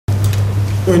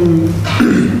And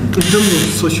in terms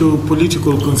of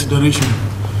socio-political consideration,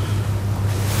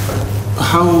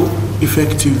 how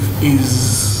effective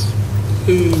is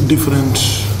different,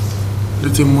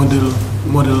 let's say,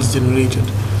 models generated?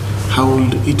 How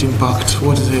will it impact?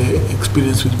 What is the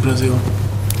experience with Brazil?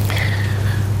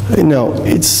 No,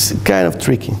 it's kind of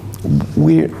tricky.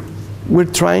 We're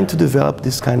trying to develop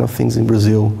these kind of things in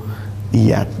Brazil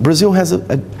yet. Brazil has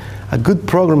a good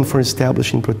program for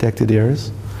establishing protected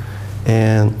areas,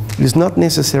 and it's not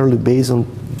necessarily based on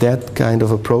that kind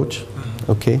of approach,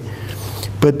 okay?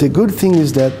 But the good thing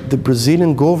is that the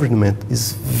Brazilian government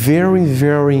is very,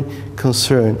 very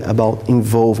concerned about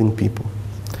involving people.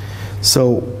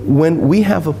 So when we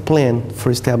have a plan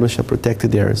for establishing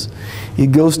protected areas,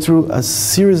 it goes through a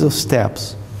series of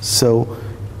steps, so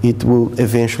it will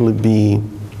eventually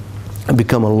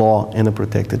become a law in a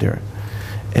protected area.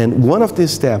 And one of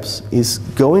these steps is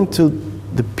going to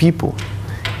the people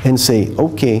and say,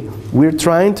 okay, we're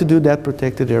trying to do that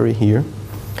protected area here,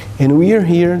 and we are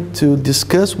here to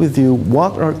discuss with you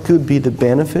what could be the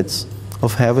benefits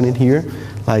of having it here,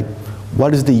 like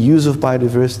what is the use of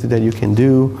biodiversity that you can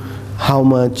do, how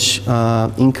much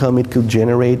income it could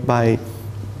generate by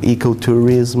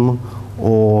ecotourism,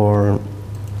 or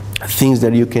things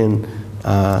that you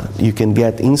can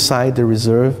get inside the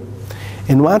reserve,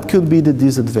 and what could be the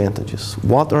disadvantages,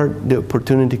 what are the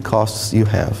opportunity costs you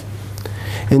have.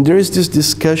 And there is this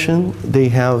discussion. They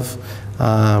have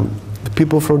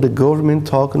people from the government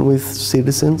talking with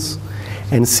citizens,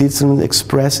 and citizens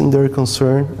expressing their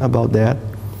concern about that.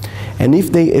 And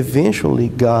if they eventually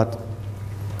got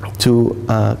to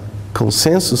a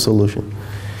consensus solution,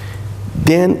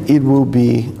 then it will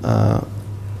be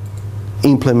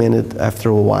implemented after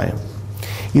a while.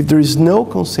 If there is no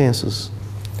consensus,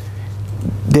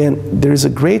 then there is a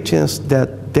great chance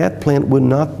that that plan will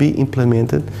not be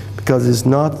implemented because it's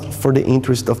not for the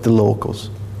interest of the locals,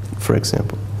 for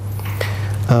example.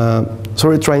 So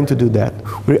we're trying to do that.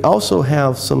 We also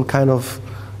have some kind of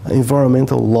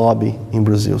environmental lobby in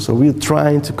Brazil. So we're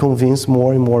trying to convince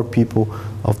more and more people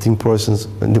of the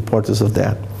importance of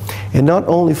that. And not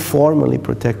only formally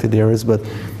protected areas, but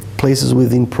places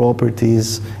within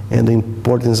properties, and the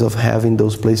importance of having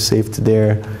those places safety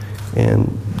there, and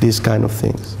these kind of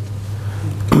things.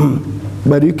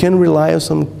 But you can rely on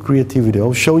some creativity.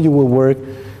 I'll show you a work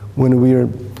when we are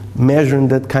measuring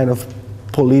that kind of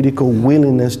political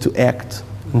willingness to act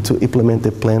and to implement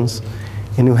the plans.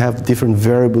 And you have different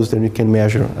variables that you can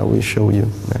measure. I will show you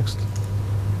next.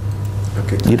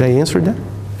 Okay. Did I answer that?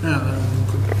 Yeah.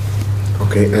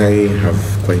 Okay, I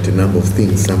have quite a number of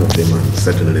things. Some of them are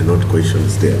certainly not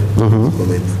questions there.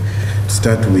 Comments. To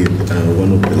start with,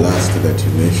 one of the last that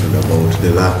you mentioned about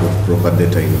the lack of proper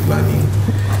data in planning.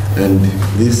 And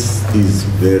this is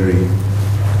very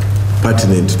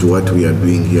pertinent to what we are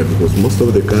doing here, because most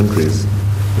of the countries,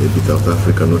 maybe South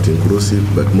Africa not inclusive,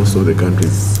 but most of the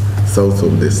countries south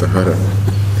of the Sahara,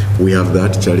 we have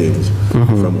that challenge.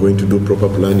 If I'm going to do proper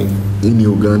planning in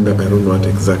Uganda, I don't know what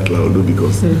exactly I'll do,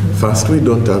 because first, we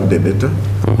don't have the data,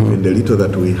 and the little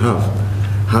that we have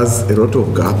has a lot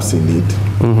of gaps in it,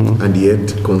 and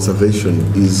yet conservation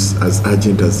is as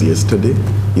urgent as yesterday.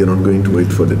 You're not going to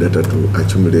wait for the data to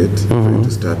accumulate for you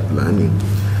to start planning.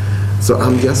 So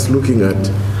I'm just looking at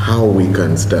how we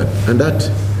can start, and that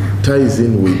ties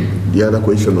in with the other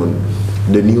question on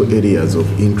the new areas of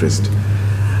interest.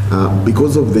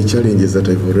 Because of the challenges that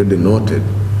I've already noted,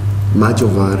 much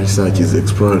of our research is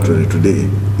exploratory today.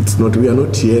 It's not, we are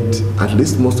not yet, at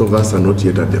least most of us are not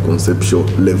yet at the conceptual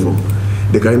level.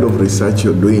 The kind of research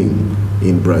you're doing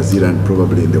in Brazil and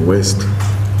probably in the West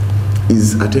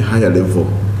is at a higher level.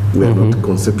 We are not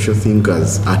conceptual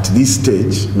thinkers at this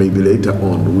stage. Maybe later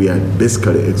on, we are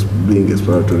basically doing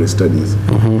exploratory studies.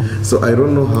 So I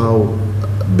don't know how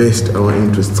best our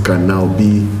interests can now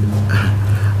be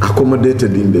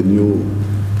accommodated in the new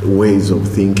ways of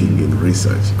thinking in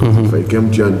research. If I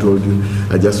came to you and told you,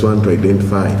 I just want to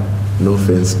identify, no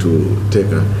offense to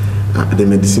Teka, the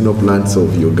medicinal plants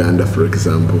of Uganda, for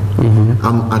example,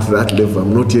 I'm at that level.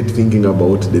 I'm not yet thinking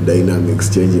about the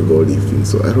dynamics changing all these things.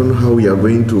 So I don't know how we are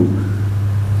going to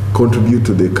contribute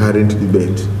to the current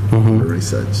debate on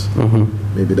research.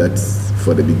 Maybe that's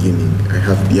for the beginning. I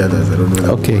have the others. I don't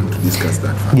know if we want to discuss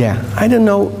that further. Yeah, I don't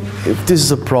know if this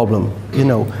is a problem. You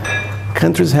know,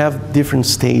 countries have different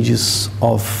stages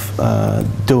of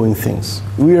doing things.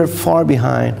 We are far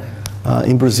behind.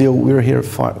 In Brazil, we're here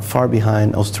far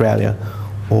behind Australia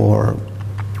or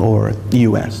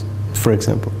US, for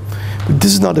example. But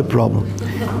this is not a problem.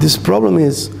 This problem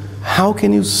is, how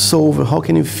can you solve, how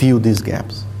can you fill these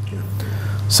gaps?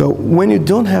 So when you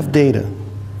don't have data,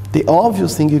 the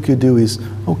obvious thing you could do is,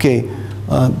 okay,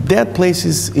 That place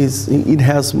it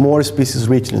has more species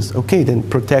richness. Okay, then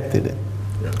protected it.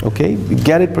 Okay, you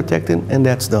get it protected and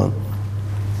that's done.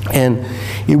 And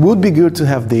it would be good to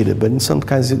have data, but in some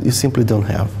cases you simply don't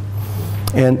have.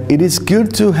 And it is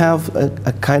good to have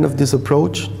a kind of this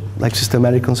approach, like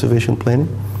systematic conservation planning.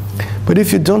 But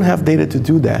if you don't have data to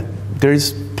do that, there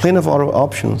is plenty of other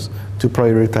options to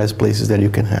prioritize places that you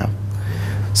can have.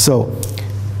 So,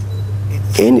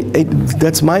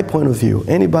 that's my point of view.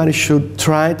 Anybody should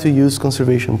try to use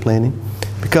conservation planning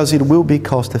because it will be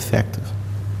cost effective.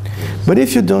 But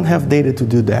if you don't have data to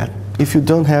do that, if you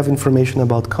don't have information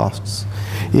about costs,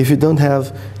 if you don't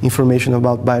have information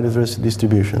about biodiversity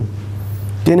distribution,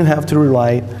 then you have to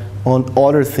rely on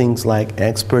other things like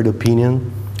expert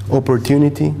opinion,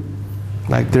 opportunity.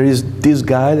 Like there is this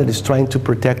guy that is trying to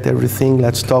protect everything,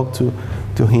 let's talk to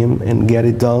him and get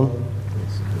it done.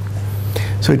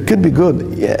 So it could be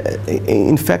good.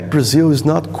 In fact, Brazil is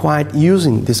not quite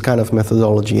using this kind of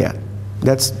methodology yet.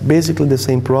 That's basically the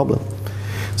same problem.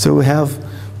 So we have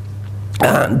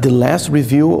the last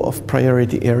review of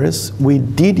priority areas. We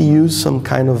did use some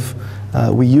kind of,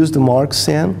 we used the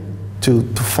mark-SAN to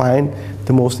find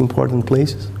the most important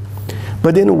places.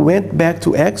 But then we went back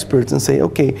to experts and say,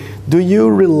 okay, do you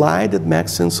rely on that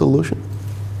MaxSAN solution?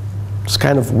 It's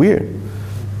kind of weird,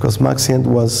 because MaxSAN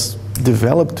was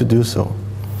developed to do so.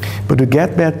 But we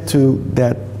get back to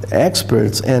that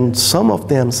experts, and some of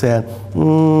them said,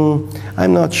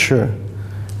 I'm not sure.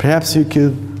 Perhaps you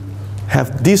could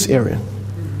have this area.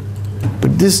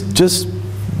 But this just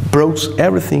broke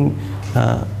everything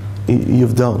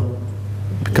you've done,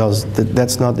 because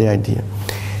that's not the idea.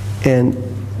 And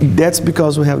that's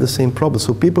because we have the same problem.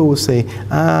 So people will say,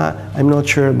 I'm not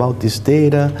sure about this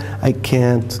data, I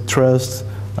can't trust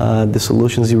the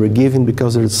solutions you were giving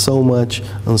because there's so much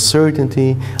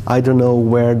uncertainty, I don't know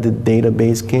where the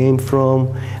database came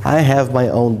from, I have my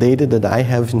own data that I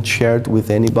haven't shared with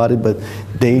anybody, but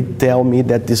they tell me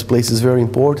that this place is very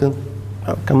important.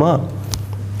 Oh, come on.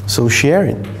 So share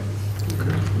it.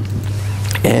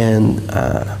 And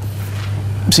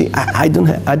see, I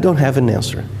don't have an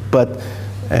answer, but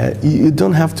you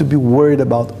don't have to be worried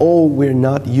about, oh, we're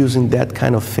not using that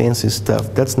kind of fancy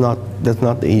stuff. That's not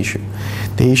the issue.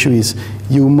 The issue is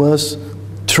you must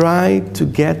try to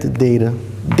get the data,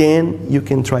 then you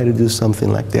can try to do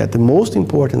something like that. The most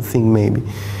important thing maybe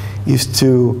is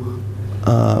to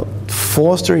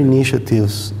foster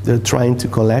initiatives that are trying to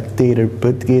collect data,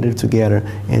 put data together,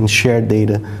 and share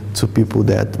data to people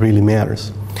that really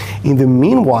matters. In the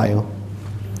meanwhile,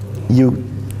 you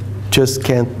just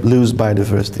can't lose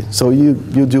biodiversity. So you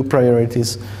do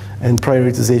priorities and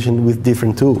prioritization with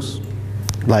different tools,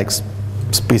 like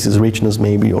species richness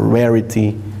maybe, or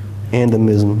rarity,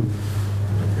 endemism.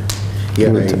 Yeah,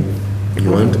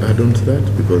 you want to add on to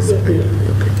that? Because, okay.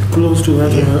 Close to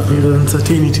that are the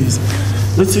uncertainties.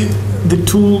 Let's say the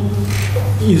tool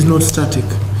is not static,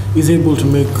 is able to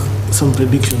make some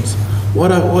predictions.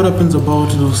 What happens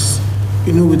about those,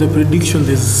 with the prediction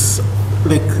there's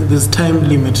time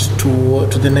limit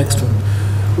to the next one.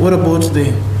 What about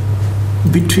the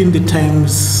between the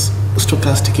times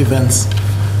stochastic events?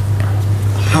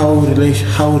 How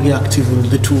reactive will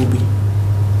the tool be?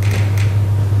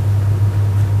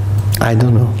 I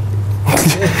don't know.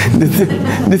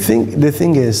 the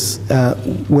thing is,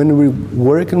 when we're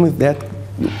working with that,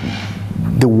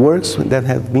 the works that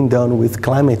have been done with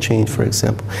climate change, for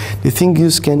example, the thing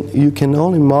is you can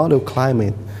only model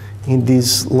climate in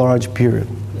this large period.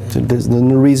 So there's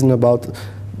no reason about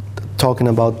talking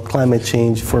about climate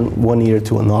change from 1 year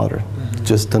to another. It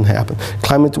just doesn't happen.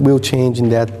 Climate will change in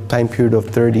that time period of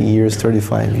 30 years,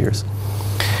 35 years.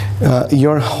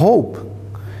 Your hope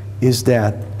is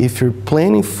that if you're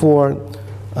planning for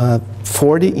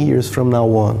 40 years from now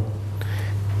on,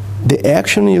 the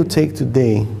action you take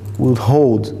today will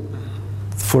hold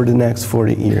for the next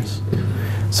 40 years.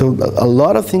 So a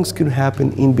lot of things could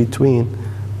happen in between,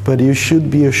 but you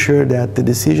should be assured that the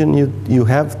decision you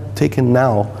have taken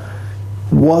now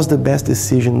was the best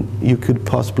decision you could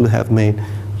possibly have made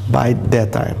by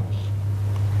that time.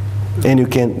 And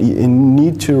you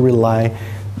need to rely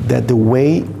that the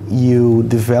way you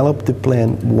developed the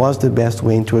plan was the best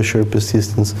way to assure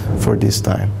persistence for this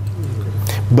time.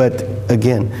 But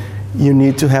again, you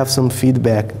need to have some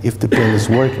feedback if the plan is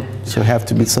working. So have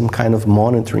to be some kind of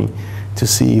monitoring to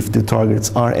see if the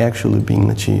targets are actually being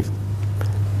achieved.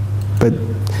 But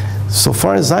so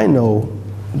far as I know,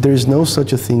 there is no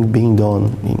such a thing being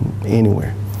done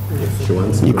anywhere.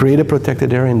 You create a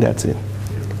protected area and that's it.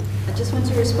 I just want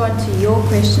to respond to your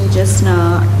question just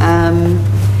now.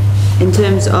 In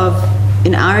terms of,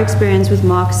 in our experience with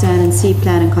MaxSAN and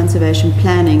C-Plan and conservation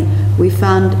planning, we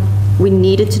found we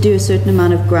needed to do a certain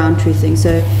amount of ground truthing.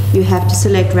 So you have to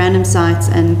select random sites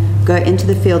and go into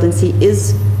the field and see,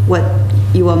 is what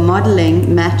you are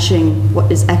modeling matching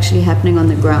what is actually happening on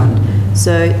the ground.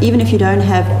 So even if you don't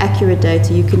have accurate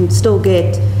data, you can still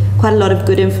get quite a lot of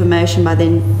good information by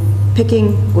then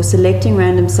picking or selecting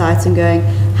random sites and going,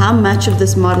 how much of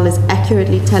this model is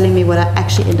accurately telling me what I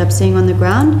actually end up seeing on the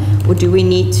ground, or do we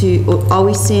need to, or are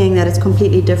we seeing that it's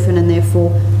completely different and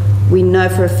therefore we know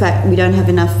for a fact we don't have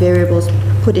enough variables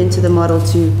put into the model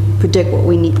to predict what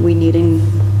we're needing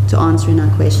to answer in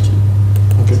our question.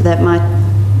 Okay. So that might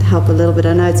help a little bit.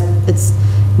 I know it's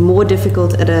more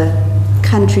difficult at a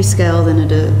country scale than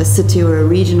at a city or a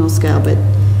regional scale, but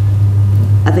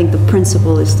I think the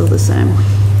principle is still the same.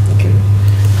 Okay.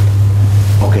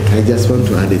 Okay, I just want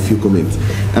to add a few comments.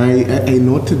 I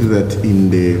noted that in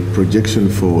the projection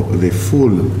for the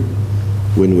full,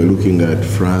 when we're looking at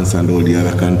France and all the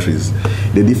other countries,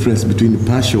 the difference between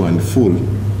partial and full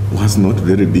was not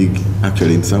very big.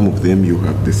 Actually, in some of them you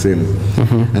have the same.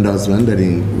 And I was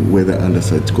wondering whether under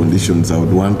such conditions I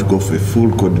would want to go for a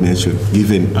full coordination,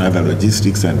 given other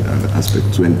logistics and other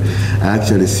aspects, when I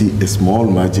actually see a small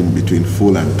margin between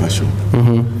full and partial.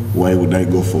 Why would I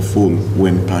go for full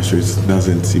when partial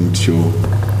doesn't seem to show?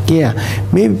 Yeah,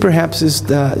 maybe perhaps it's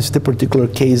the particular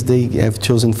case they have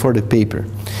chosen for the paper,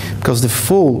 because the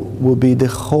full will be the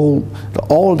whole,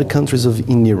 all the countries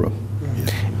in Europe.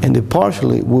 And the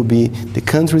partially will be the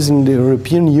countries in the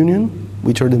European Union,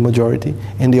 which are the majority,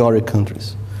 and the other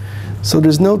countries. So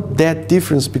there's no that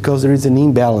difference because there is an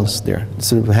imbalance there.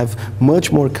 So we have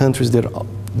much more countries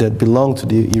that belong to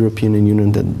the European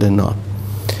Union than not.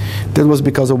 That was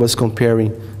because I was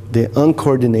comparing the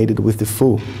uncoordinated with the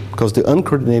full, because the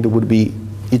uncoordinated would be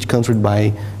each country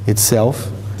by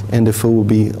itself, and the full would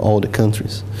be all the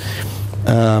countries.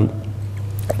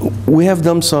 We have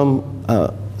done some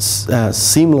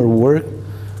similar work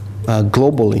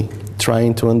globally,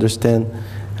 trying to understand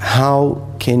how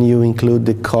can you include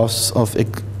the costs of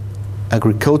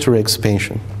agricultural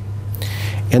expansion.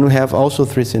 And we have also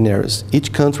 3 scenarios.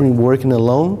 Each country working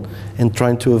alone and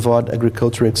trying to avoid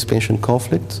agricultural expansion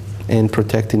conflicts and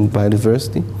protecting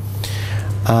biodiversity.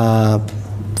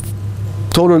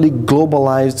 Totally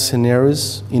globalized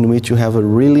scenarios in which you have a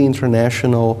really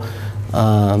international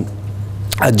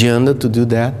agenda to do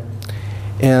that.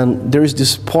 And there is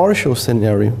this partial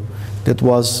scenario that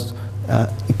was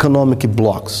economic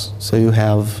blocks. So you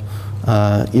have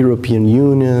European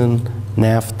Union,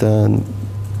 NAFTA,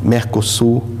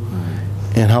 Mercosur,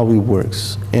 and how it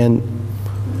works. And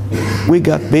we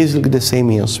got basically the same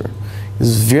answer. It's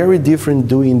very different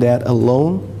doing that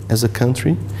alone as a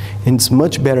country, and it's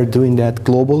much better doing that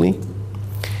globally.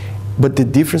 But the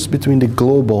difference between the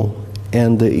global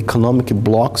and the economic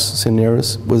blocks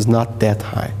scenarios was not that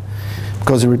high,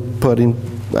 because you were putting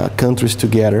countries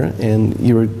together and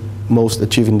you were most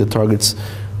achieving the targets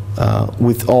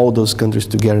with all those countries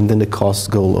together, and then the costs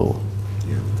go low.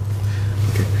 Yeah.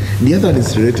 Okay. The other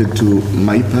is related to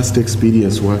my past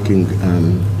experience working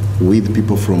with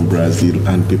people from Brazil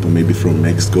and people maybe from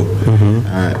Mexico.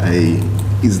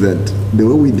 Is that the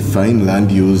way we define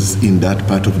land use in that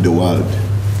part of the world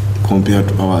compared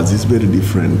to ours is very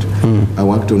different. I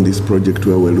worked on this project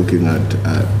where we're looking at,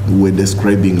 we're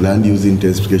describing land use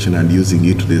intensification and using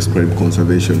it to describe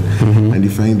conservation. And you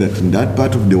find that in that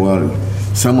part of the world,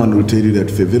 someone will tell you that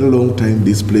for a very long time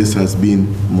this place has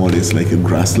been more or less like a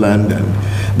grassland.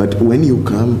 But when you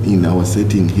come in our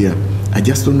setting here, I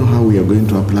just don't know how we are going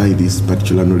to apply this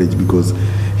particular knowledge, because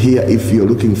here, if you're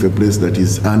looking for a place that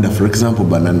is under, for example,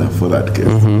 banana for that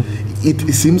case,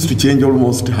 it seems to change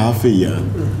almost half a year.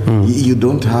 You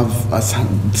don't have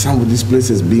some of these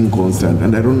places being constant,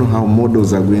 and I don't know how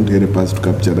models are going to help us to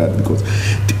capture that, because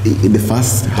in the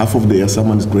first half of the year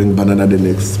someone is growing banana, the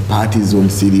next part is on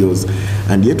cereals,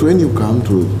 and yet when you come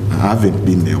to, I haven't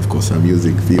been there, of course, I'm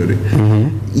using theory,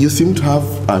 you seem to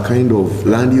have a kind of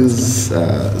land use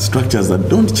structures that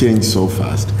don't change so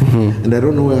fast, and I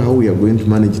don't know how we are going to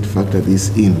manage to factor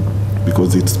this in,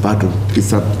 because it's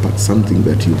something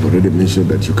that you've already mentioned,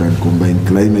 that you can combine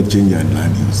climate change and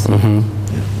land use.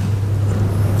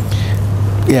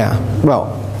 Yeah,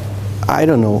 well, I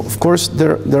don't know. Of course,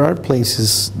 there are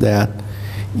places that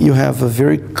you have a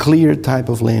very clear type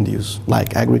of land use,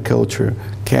 like agriculture,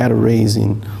 cattle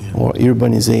raising, or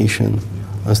urbanization,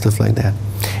 and stuff like that.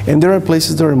 And there are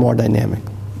places that are more dynamic,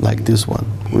 like this one.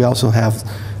 We also have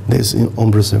this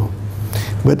in Brazil.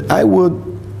 But I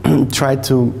would try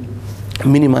to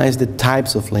minimize the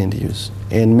types of land use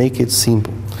and make it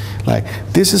simple. Like,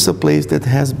 this is a place that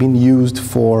has been used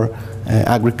for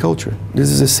agriculture. This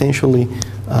is essentially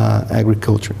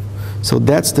agriculture. So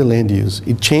that's the land use.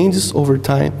 It changes over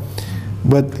time,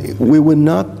 But we will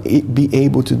not be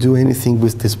able to do anything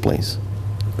with this place.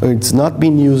 It's not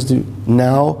being used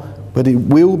now, but it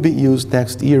will be used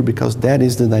next year because that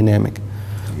is the dynamic.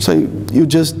 So you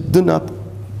just do not,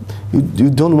 you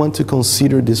don't want to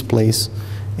consider this place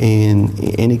in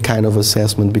any kind of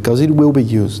assessment because it will be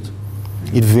used.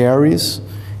 It varies.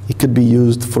 It could be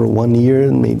used for 1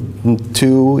 year, maybe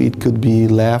 2, it could be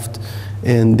left,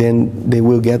 and then they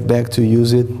will get back to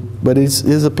use it. But it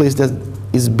is a place that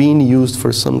is being used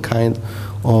for some kind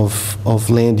of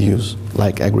land use,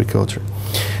 like agriculture.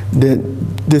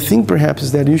 The thing perhaps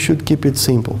is that you should keep it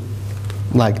simple,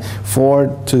 like 4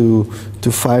 to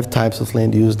 5 types of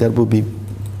land use. That will be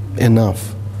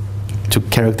enough to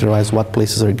characterize what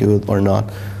places are good or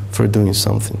not for doing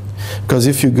something. Because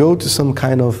if you go to some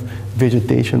kind of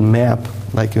vegetation map,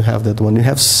 like you have that one, you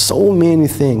have so many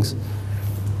things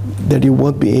that you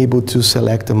won't be able to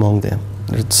select among them.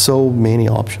 There's so many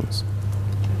options.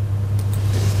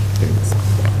 Thanks.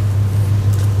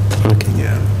 Okay.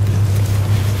 Yeah.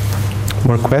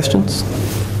 More questions?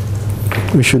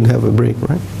 We should have a break,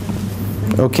 right?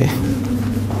 Okay.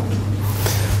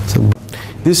 So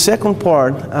this second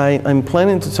part, I'm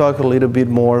planning to talk a little bit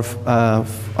more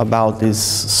about this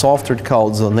software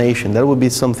called zonation. That would be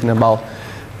something about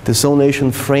the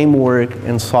zonation framework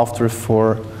and software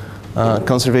for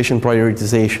conservation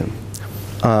prioritization.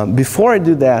 Before I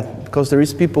do that, because there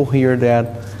is people here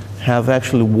that have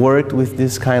actually worked with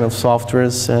this kind of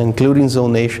softwares, including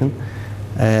zonation,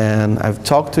 and I've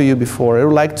talked to you before. I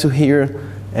would like to hear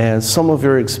some of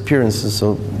your experiences.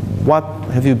 So what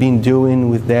have you been doing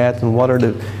with that, and what are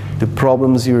the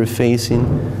problems you're facing,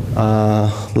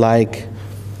 like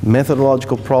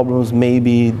methodological problems,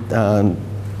 maybe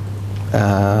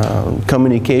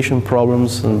communication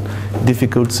problems and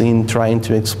difficulty in trying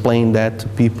to explain that to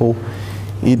people.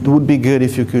 It would be good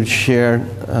if you could share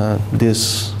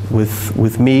this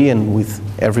with me and with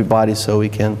everybody so we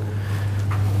can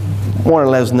more or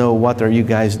less know what are you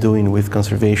guys doing with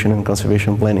conservation and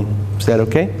conservation planning. Is that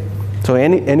okay? So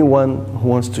anyone who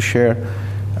wants to share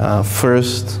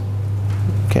first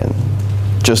can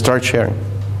just start sharing.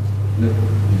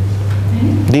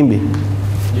 Dimbi.